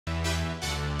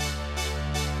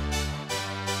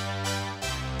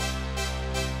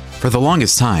For the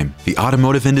longest time, the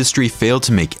automotive industry failed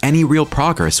to make any real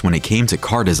progress when it came to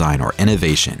car design or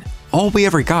innovation. All we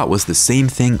ever got was the same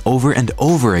thing over and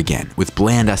over again with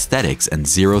bland aesthetics and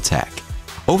zero tech.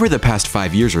 Over the past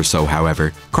 5 years or so,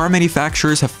 however, car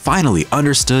manufacturers have finally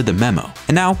understood the memo,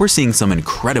 and now we're seeing some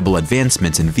incredible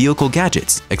advancements in vehicle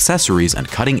gadgets, accessories, and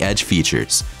cutting-edge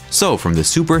features. So from the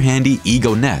super handy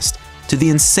Egoe Nest to the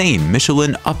insane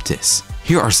Michelin Uptis,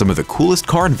 here are some of the coolest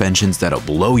car inventions that'll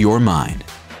blow your mind.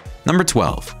 Number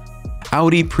 12.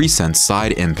 Audi Presense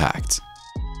Side Impact.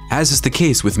 As is the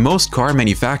case with most car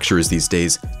manufacturers these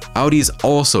days, Audi's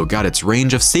also got its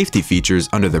range of safety features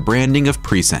under the branding of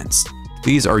Presense.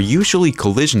 These are usually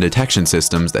collision detection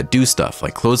systems that do stuff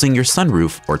like closing your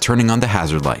sunroof or turning on the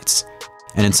hazard lights,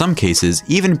 and in some cases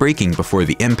even braking before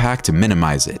the impact to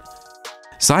minimize it.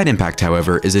 Side impact,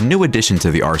 however, is a new addition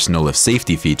to the arsenal of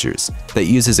safety features that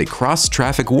uses a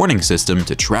cross-traffic warning system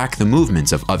to track the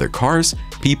movements of other cars,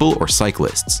 people, or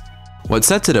cyclists. What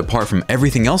sets it apart from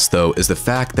everything else though is the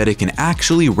fact that it can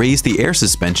actually raise the air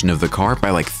suspension of the car by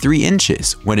like 3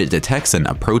 inches when it detects an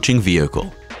approaching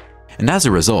vehicle. And as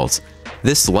a result,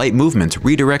 this slight movement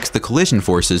redirects the collision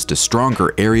forces to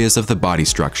stronger areas of the body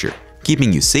structure,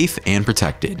 keeping you safe and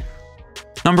protected.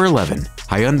 Number 11.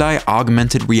 HYUNDAI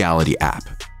Augmented Reality App.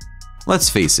 Let's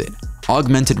face it,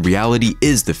 augmented reality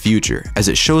is the future as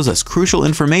it shows us crucial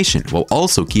information while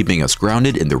also keeping us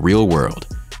grounded in the real world.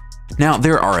 Now,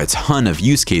 there are a ton of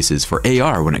use cases for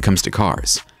AR when it comes to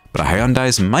cars, but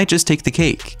Hyundai's might just take the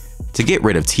cake. To get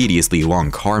rid of tediously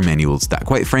long car manuals that,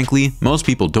 quite frankly, most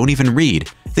people don't even read,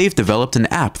 they've developed an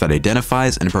app that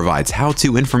identifies and provides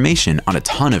how-to information on a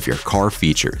ton of your car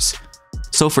features.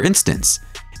 So for instance,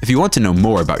 if you want to know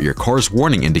more about your car's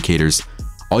warning indicators,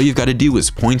 all you've got to do is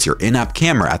point your in-app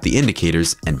camera at the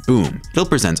indicators and boom, it'll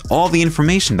present all the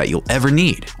information that you'll ever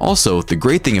need. Also, the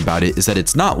great thing about it is that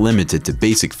it's not limited to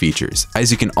basic features,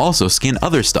 as you can also scan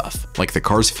other stuff, like the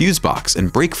car's fuse box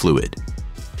and brake fluid.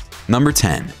 Number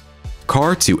 10.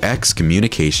 Car-to-X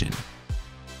communication.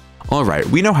 Alright,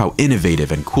 we know how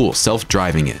innovative and cool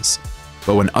self-driving is,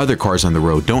 but when other cars on the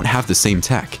road don't have the same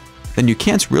tech, then you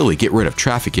can't really get rid of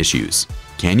traffic issues,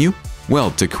 can you? Well,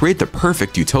 to create the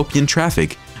perfect utopian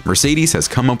traffic, Mercedes has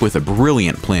come up with a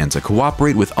brilliant plan to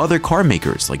cooperate with other car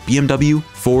makers like BMW,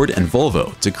 Ford, and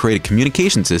Volvo to create a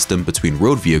communication system between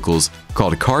road vehicles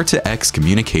called Car-to-X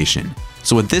communication.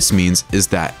 So what this means is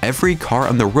that every car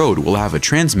on the road will have a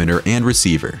transmitter and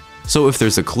receiver. So if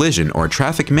there's a collision or a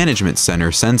traffic management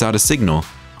center sends out a signal,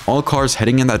 all cars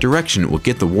heading in that direction will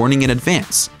get the warning in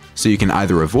advance, so you can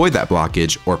either avoid that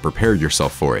blockage or prepare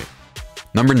yourself for it.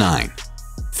 Number 9.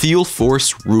 THULE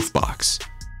Force Roof Box.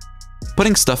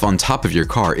 Putting stuff on top of your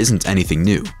car isn't anything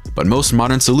new, but most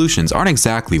modern solutions aren't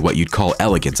exactly what you'd call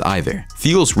elegant either.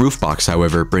 THULE's roof box,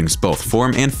 however, brings both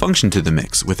form and function to the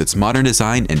mix with its modern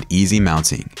design and easy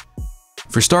mounting.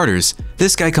 For starters,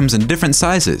 this guy comes in different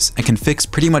sizes and can fix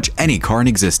pretty much any car in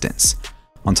existence.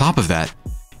 On top of that,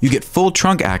 you get full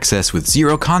trunk access with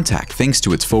zero contact thanks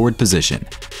to its forward position.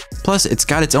 Plus, it's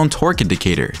got its own torque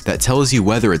indicator that tells you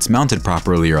whether it's mounted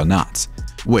properly or not,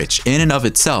 which in and of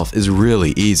itself is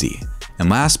really easy. And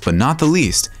last but not the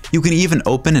least, you can even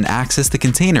open and access the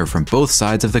container from both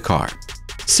sides of the car.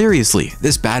 Seriously,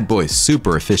 this bad boy's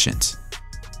super efficient.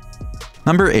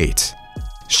 Number 8.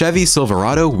 Chevy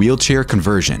Silverado Wheelchair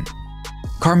Conversion.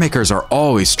 Car makers are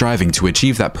always striving to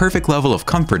achieve that perfect level of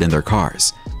comfort in their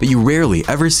cars, but you rarely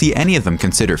ever see any of them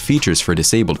consider features for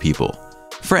disabled people.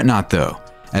 Fret not though,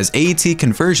 as AET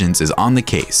Conversions is on the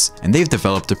case, and they've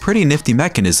developed a pretty nifty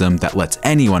mechanism that lets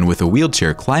anyone with a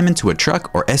wheelchair climb into a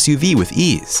truck or SUV with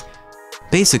ease.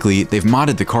 Basically, they've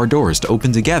modded the car doors to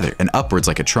open together and upwards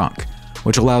like a trunk,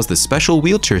 which allows the special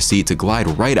wheelchair seat to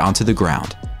glide right onto the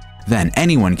ground. Then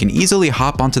anyone can easily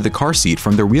hop onto the car seat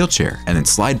from their wheelchair and then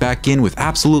slide back in with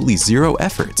absolutely zero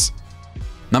efforts.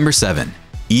 Number 7.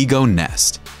 Egoe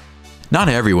Nest. Not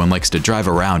everyone likes to drive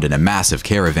around in a massive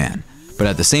caravan, but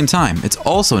at the same time, it's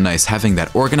also nice having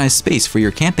that organized space for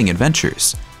your camping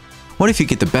adventures. What if you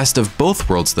get the best of both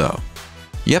worlds though?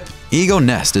 Yep, Egoe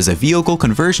Nest is a vehicle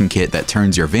conversion kit that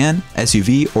turns your van,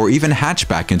 SUV, or even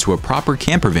hatchback into a proper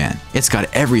camper van. It's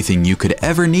got everything you could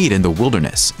ever need in the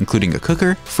wilderness, including a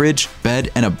cooker, fridge, bed,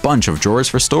 and a bunch of drawers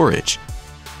for storage.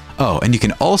 Oh, and you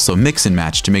can also mix and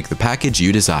match to make the package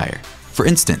you desire. For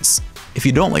instance, if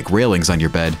you don't like railings on your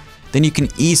bed, then you can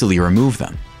easily remove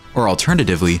them. Or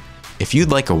alternatively, if you'd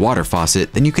like a water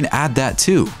faucet, then you can add that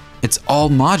too. It's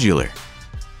all modular.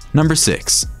 Number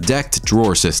 6. Decked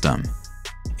Drawer System.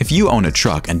 If you own a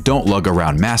truck and don't lug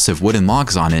around massive wooden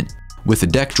logs on it, with the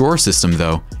deck drawer system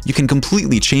though, you can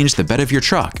completely change the bed of your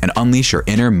truck and unleash your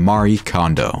inner Marie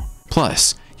Kondo.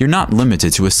 Plus, You're not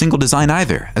limited to a single design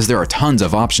either, as there are tons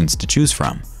of options to choose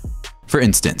from. For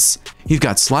instance, you've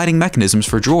got sliding mechanisms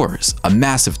for drawers, a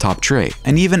massive top tray,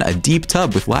 and even a deep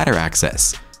tub with ladder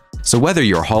access. So whether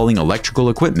you're hauling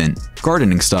electrical equipment,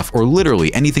 gardening stuff, or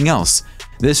literally anything else,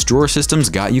 this drawer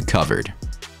system's got you covered.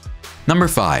 Number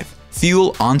 5.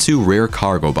 THULE onto rear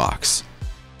cargo box.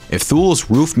 If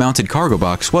THULE's roof-mounted cargo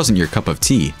box wasn't your cup of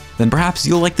tea, then perhaps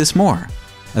you'll like this more.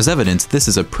 As evidence, this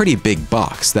is a pretty big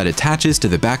box that attaches to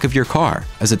the back of your car,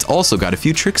 as it's also got a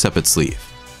few tricks up its sleeve.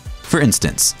 For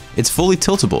instance, it's fully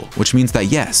tiltable, which means that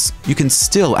yes, you can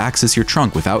still access your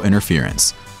trunk without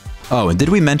interference. Oh, and did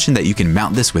we mention that you can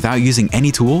mount this without using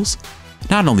any tools?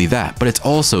 Not only that, but it's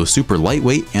also super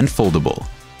lightweight and foldable.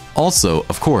 Also,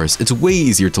 of course, it's way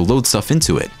easier to load stuff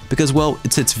into it because, well,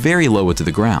 it sits very low to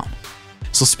the ground.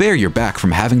 So spare your back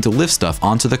from having to lift stuff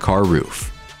onto the car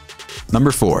roof.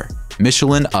 Number 4.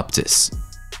 Michelin Uptis.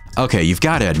 Okay, you've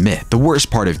got to admit, the worst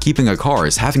part of keeping a car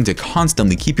is having to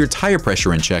constantly keep your tire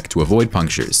pressure in check to avoid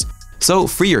punctures. So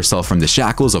free yourself from the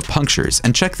shackles of punctures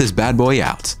and check this bad boy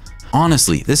out.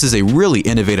 Honestly, this is a really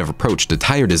innovative approach to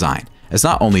tire design, as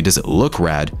not only does it look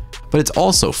rad, but it's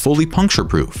also fully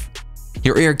puncture-proof.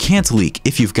 Your air can't leak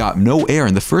if you've got no air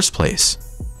in the first place.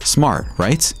 Smart,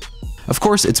 right? Of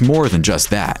course, it's more than just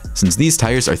that, since these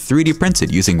tires are 3D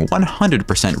printed using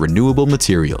 100% renewable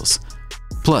materials.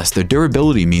 Plus, their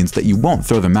durability means that you won't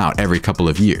throw them out every couple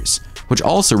of years, which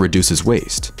also reduces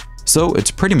waste. So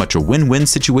it's pretty much a win-win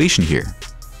situation here.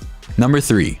 Number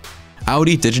 3.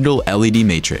 AUDI Digital LED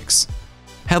Matrix.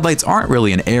 Headlights aren't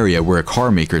really an area where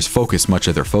car makers focus much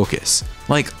of their focus.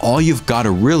 Like, all you've got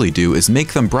to really do is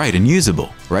make them bright and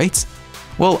usable, right?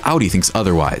 Well, Audi thinks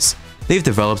otherwise. They've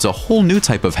developed a whole new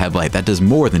type of headlight that does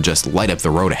more than just light up the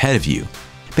road ahead of you.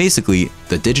 Basically,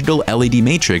 the digital LED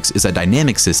matrix is a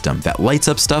dynamic system that lights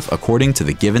up stuff according to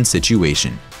the given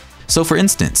situation. So for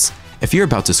instance, if you're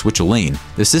about to switch a lane,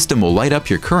 the system will light up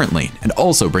your current lane and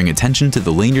also bring attention to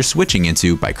the lane you're switching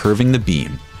into by curving the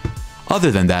beam.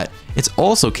 Other than that, it's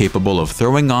also capable of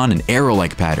throwing on an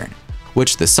arrow-like pattern,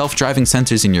 which the self-driving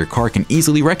sensors in your car can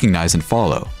easily recognize and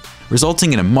follow,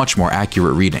 resulting in a much more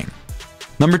accurate reading.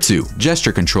 Number 2.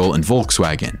 Gesture control in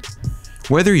Volkswagen.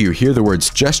 Whether you hear the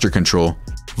words gesture control,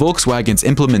 Volkswagen's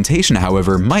implementation,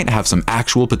 however, might have some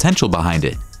actual potential behind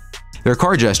it. Their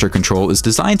car gesture control is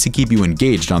designed to keep you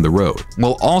engaged on the road,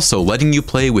 while also letting you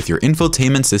play with your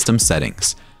infotainment system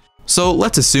settings. So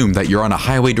let's assume that you're on a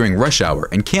highway during rush hour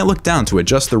and can't look down to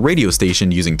adjust the radio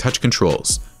station using touch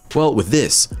controls. Well, with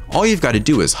this, all you've got to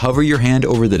do is hover your hand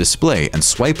over the display and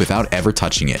swipe without ever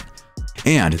touching it.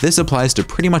 And this applies to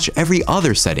pretty much every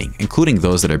other setting, including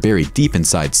those that are buried deep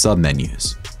inside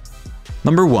submenus.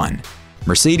 Number 1.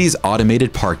 Mercedes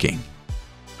Automated Parking.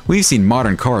 We've seen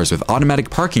modern cars with automatic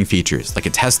parking features, like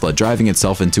a Tesla driving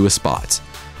itself into a spot.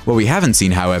 What we haven't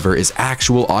seen, however, is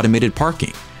actual automated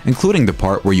parking, including the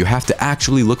part where you have to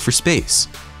actually look for space.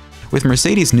 With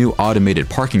Mercedes' new automated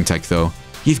parking tech though,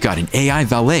 you've got an AI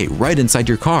valet right inside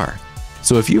your car.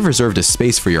 So if you've reserved a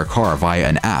space for your car via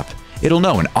an app, it'll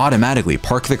know and automatically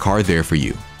park the car there for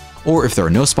you. Or if there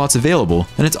are no spots available,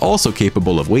 then it's also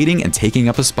capable of waiting and taking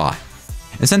up a spot.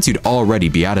 And since you'd already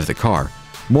be out of the car,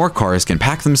 more cars can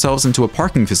pack themselves into a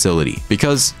parking facility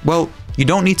because, well, you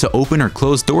don't need to open or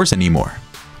close doors anymore.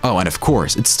 Oh, and of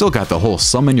course, it's still got the whole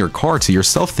summon your car to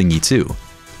yourself thingy too.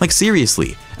 Like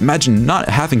seriously, imagine not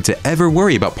having to ever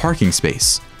worry about parking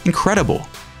space. Incredible.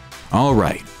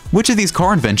 Alright, which of these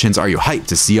car inventions are you hyped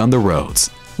to see on the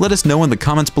roads? Let us know in the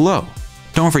comments below.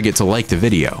 Don't forget to like the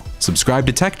video, subscribe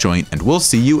to TechJoint, and we'll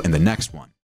see you in the next one.